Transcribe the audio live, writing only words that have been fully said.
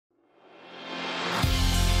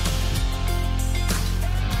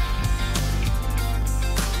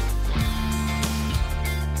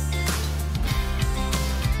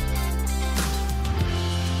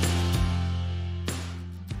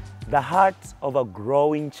the heart of a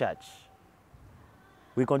growing church.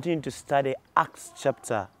 We continue to study Acts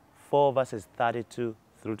chapter 4 verses 32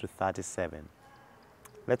 through to 37.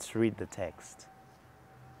 Let's read the text.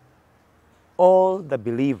 All the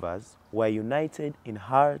believers were united in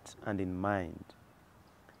heart and in mind,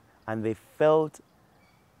 and they felt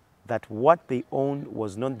that what they owned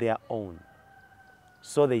was not their own.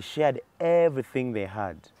 So they shared everything they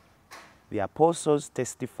had. The apostles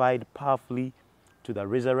testified powerfully to the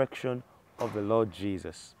resurrection of the Lord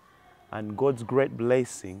Jesus, and God's great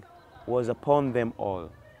blessing was upon them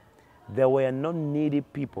all. There were no needy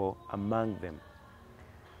people among them,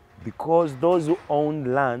 because those who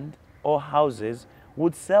owned land or houses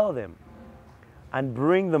would sell them and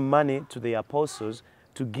bring the money to the apostles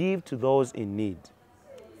to give to those in need.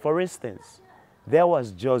 For instance, there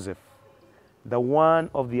was Joseph, the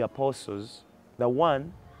one the apostles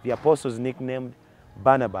nicknamed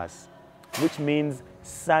Barnabas, which means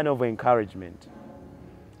son of encouragement.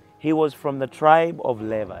 He was from the tribe of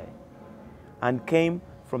Levi and came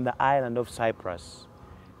from the island of Cyprus.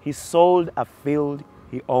 He sold a field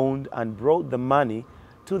he owned and brought the money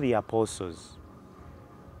to the apostles.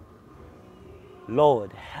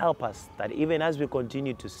 Lord, help us that even as we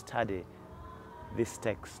continue to study this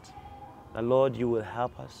text, the Lord, you will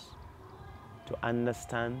help us to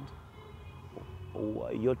understand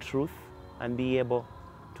your truth and be able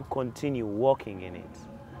to continue walking in it.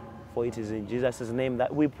 For it is in Jesus' name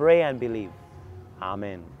that we pray and believe.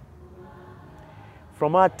 Amen.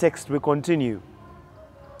 From our text, we continue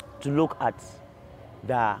to look at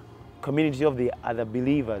the community of the other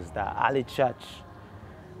believers, the early church.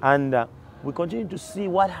 And we continue to see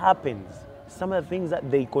what happens, some of the things that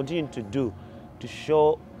they continue to do to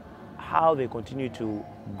show how they continue to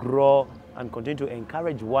grow and continue to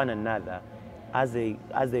encourage one another as they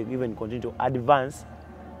even continue to advance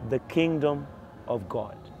the kingdom of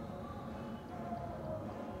God.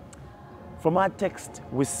 From our text,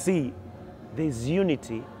 we see there's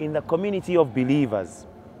unity in the community of believers.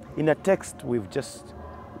 In the text we've just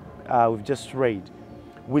read,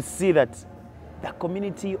 we see that the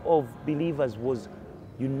community of believers was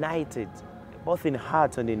united, both in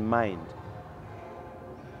heart and in mind.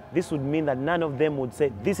 This would mean that none of them would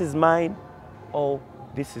say, this is mine, or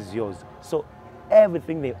this is yours. So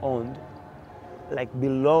everything they owned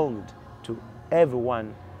belonged to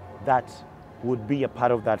everyone that would be a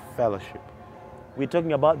part of that fellowship. We're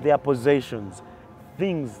talking about their possessions,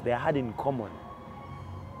 things they had in common.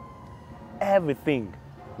 Everything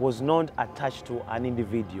was not attached to an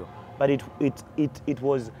individual, but it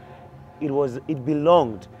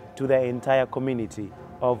belonged to the entire community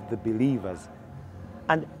of the believers.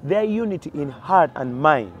 And their unity in heart and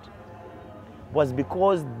mind was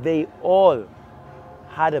because they all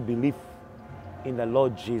had a belief in the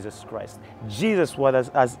Lord Jesus Christ. Jesus was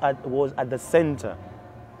at the center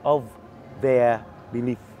of their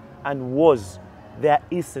belief and was their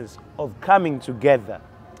essence of coming together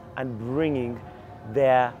and bringing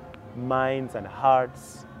their minds and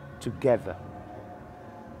hearts together.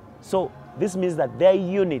 So this means that their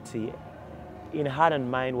unity in heart and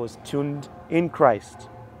mind was tuned in Christ.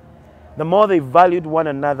 The more they valued one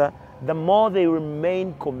another, the more they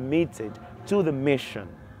remained committed to the mission.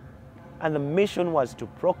 And the mission was to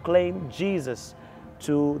proclaim Jesus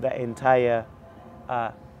to the entire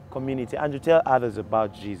community and to tell others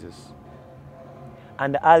about Jesus.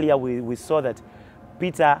 And earlier we saw that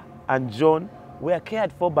Peter and John were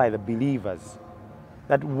cared for by the believers.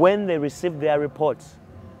 That when they received their reports,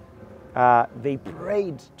 they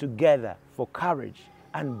prayed together for courage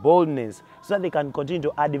and boldness so that they can continue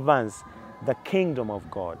to advance the kingdom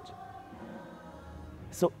of God.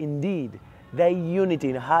 So indeed, their unity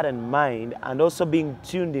in heart and mind and also being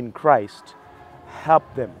tuned in Christ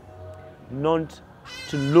helped them not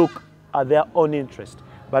to look at their own interest,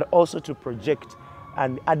 but also to project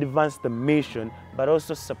and advance the mission, but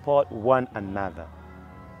also support one another.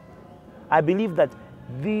 I believe that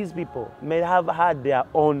these people may have had their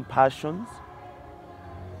own passions,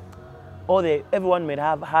 or everyone may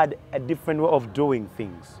have had a different way of doing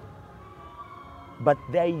things. But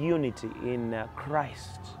their unity in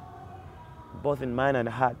Christ, both in mind and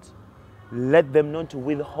heart, led them not to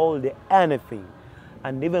withhold anything.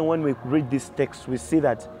 And even when we read this text, we see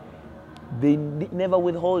that they never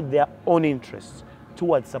withhold their own interests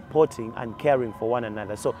towards supporting and caring for one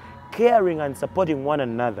another. So caring and supporting one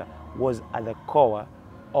another was at the core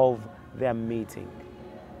of their meeting.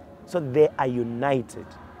 So they are united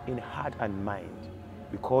in heart and mind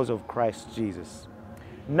because of Christ Jesus.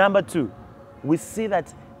 Number two, we see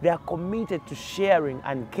that they are committed to sharing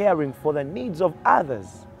and caring for the needs of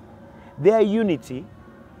others. Their unity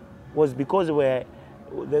was because they were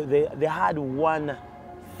they had one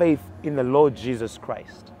faith in the Lord Jesus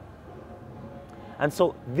Christ. And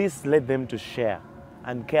so this led them to share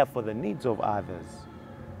and care for the needs of others.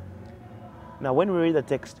 Now, when we read the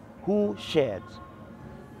text, who shared?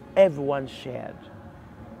 Everyone shared.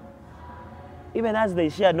 Even as they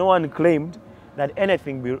shared, no one claimed that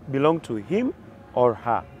anything belonged to him or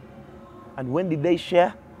her. And when did they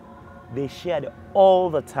share? They shared all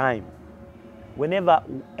the time. Whenever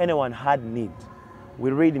anyone had need.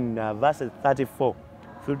 We read in verses 34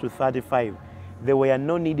 through to 35, there were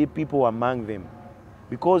no needy people among them,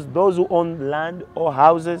 because those who owned land or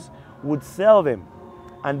houses would sell them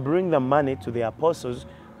and bring the money to the apostles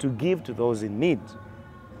to give to those in need.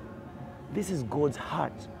 This is God's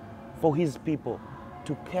heart for his people,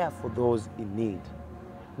 to care for those in need.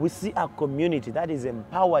 We see a community that is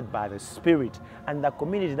empowered by the Spirit, and a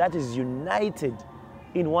community that is united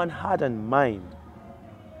in one heart and mind.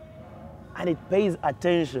 And it pays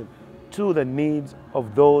attention to the needs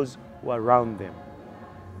of those who are around them.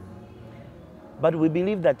 But we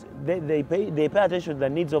believe that they pay attention to the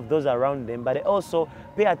needs of those around them, but they also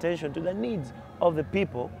pay attention to the needs of the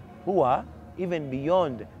people who are even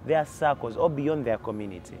beyond their circles or beyond their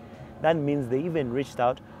community. That means they even reached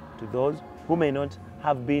out to those who may not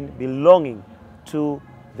have been belonging to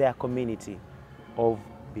their community of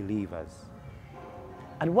believers.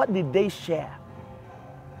 And what did they share?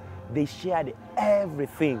 They shared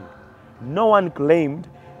everything. No one claimed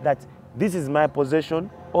that this is my possession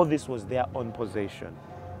or this was their own possession.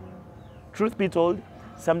 Truth be told,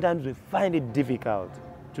 sometimes we find it difficult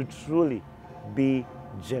to truly be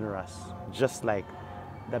generous, just like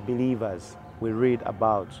the believers we read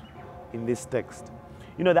about in this text.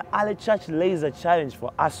 You know, the early church lays a challenge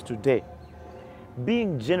for us today.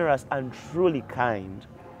 Being generous and truly kind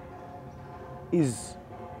is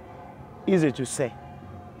easy to say,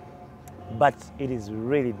 but it is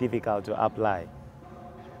really difficult to apply.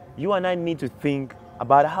 You and I need to think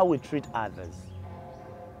about how we treat others.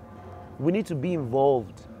 We need to be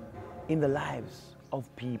involved in the lives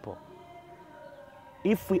of people.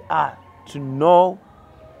 If we are to know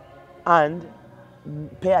and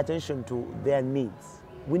pay attention to their needs,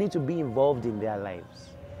 we need to be involved in their lives.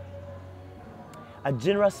 A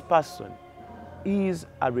generous person is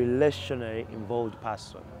a relationally involved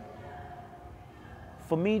person.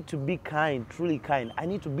 For me to be kind, truly kind, I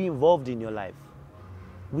need to be involved in your life.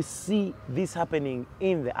 We see this happening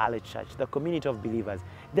in the early church, the community of believers.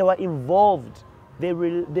 They were involved. They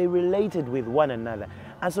related with one another.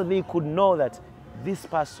 And so they could know that this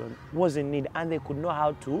person was in need, and they could know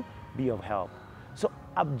how to be of help. So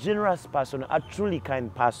a generous person, a truly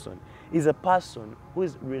kind person, is a person who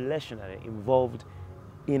is relationally involved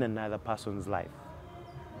in another person's life.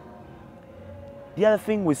 The other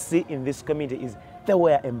thing we see in this community is they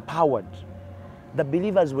were empowered. The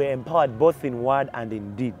believers were empowered both in word and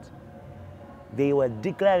in deed. They were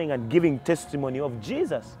declaring and giving testimony of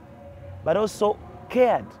Jesus, but also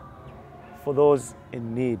cared for those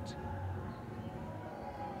in need.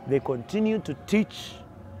 They continued to teach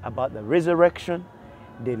about the resurrection.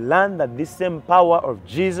 They learned that this same power of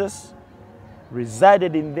Jesus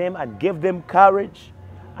resided in them and gave them courage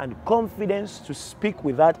and confidence to speak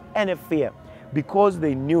without any fear, because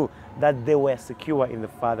they knew that they were secure in the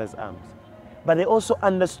Father's arms. But they also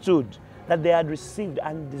understood that they had received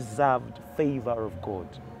undeserved favor of God.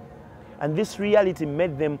 And this reality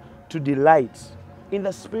made them to delight in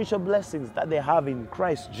the spiritual blessings that they have in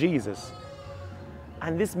Christ Jesus.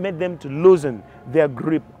 And this made them to loosen their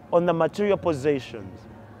grip on the material possessions,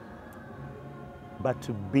 but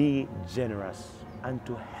to be generous and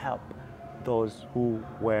to help those who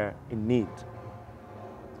were in need.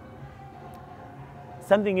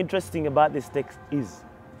 Something interesting about this text is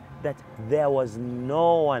that there was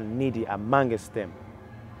no one needy amongst them.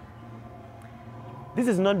 This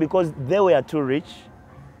is not because they were too rich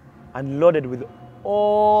and loaded with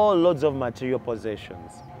all loads of material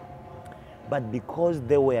possessions, but because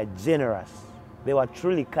they were generous, they were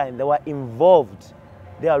truly kind, they were involved,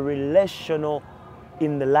 they are relational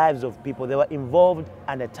in the lives of people, they were involved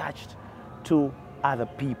and attached to other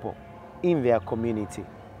people in their community.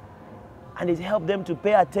 And it helped them to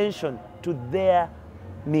pay attention to their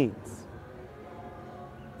needs.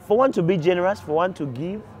 For one to be generous, for one to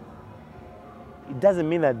give, it doesn't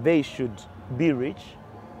mean that they should be rich.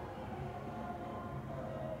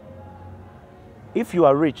 If you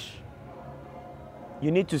are rich,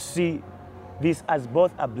 you need to see this as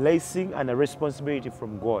both a blessing and a responsibility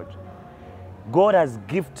from God. God has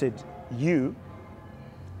gifted you,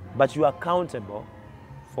 but you are accountable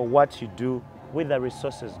for what you do with the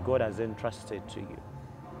resources God has entrusted to you.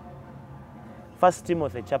 1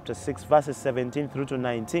 Timothy chapter 6, verses 17 through to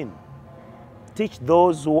 19. Teach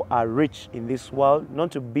those who are rich in this world not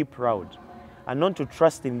to be proud and not to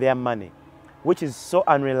trust in their money, which is so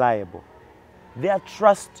unreliable. Their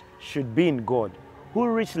trust should be in God, who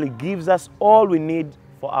richly gives us all we need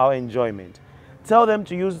for our enjoyment. Tell them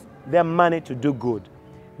to use their money to do good.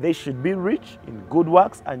 They should be rich in good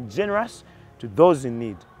works and generous to those in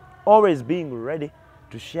need, always being ready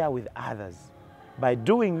to share with others. By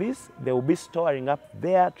doing this, they will be storing up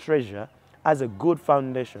their treasure as a good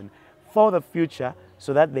foundation for the future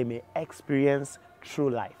so that they may experience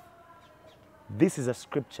true life. This is a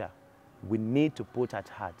scripture we need to put at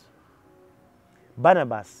heart.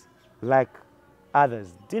 Barnabas, like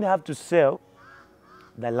others, didn't have to sell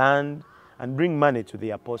the land and bring money to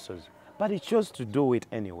the apostles, but he chose to do it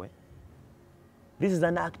anyway. This is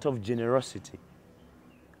an act of generosity,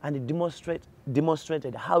 and it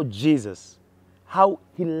demonstrated how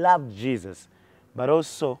he loved Jesus, but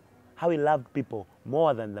also how he loved people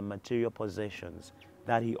more than the material possessions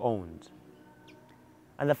that he owned.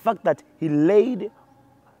 And the fact that he laid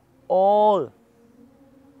all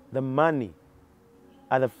the money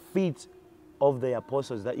at the feet of the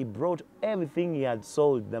apostles, that he brought everything he had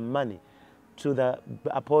sold, the money, to the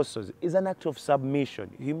apostles, is an act of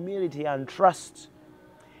submission, humility, and trust.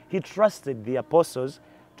 He trusted the apostles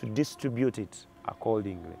to distribute it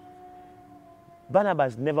accordingly.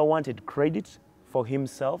 Barnabas never wanted credit for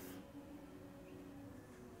himself.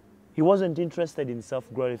 He wasn't interested in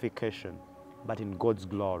self-glorification, but in God's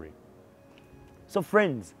glory. So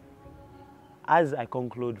friends, as I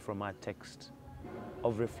conclude from our text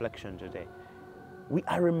of reflection today, we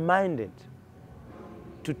are reminded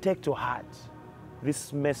to take to heart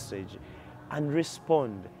this message and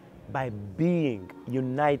respond by being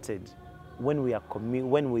united when we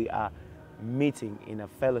are meeting in a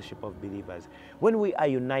fellowship of believers. When we are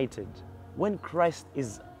united, when Christ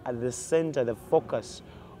is at the center, the focus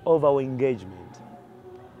of our engagement,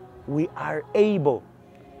 we are able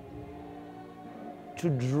to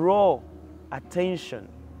draw attention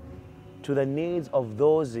to the needs of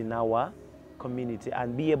those in our community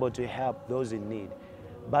and be able to help those in need.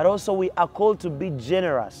 But also we are called to be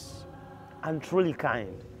generous and truly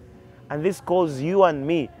kind. And this calls you and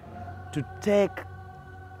me to take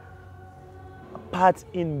part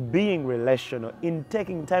in being relational, in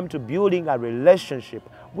taking time to building a relationship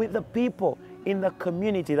with the people in the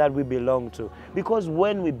community that we belong to. Because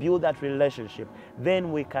when we build that relationship,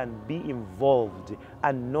 then we can be involved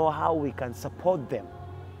and know how we can support them.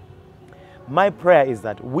 My prayer is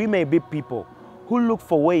that we may be people who look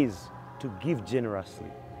for ways to give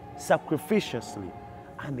generously, sacrificiously,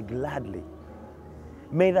 and gladly.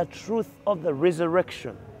 May the truth of the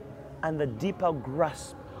resurrection and the deeper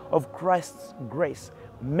grasp of Christ's grace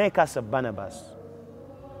make us a Barnabas,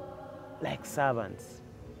 like servants.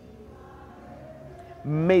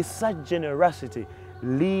 May such generosity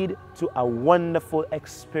lead to a wonderful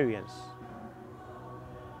experience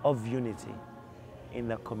of unity in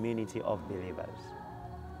the community of believers.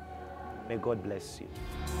 May God bless you.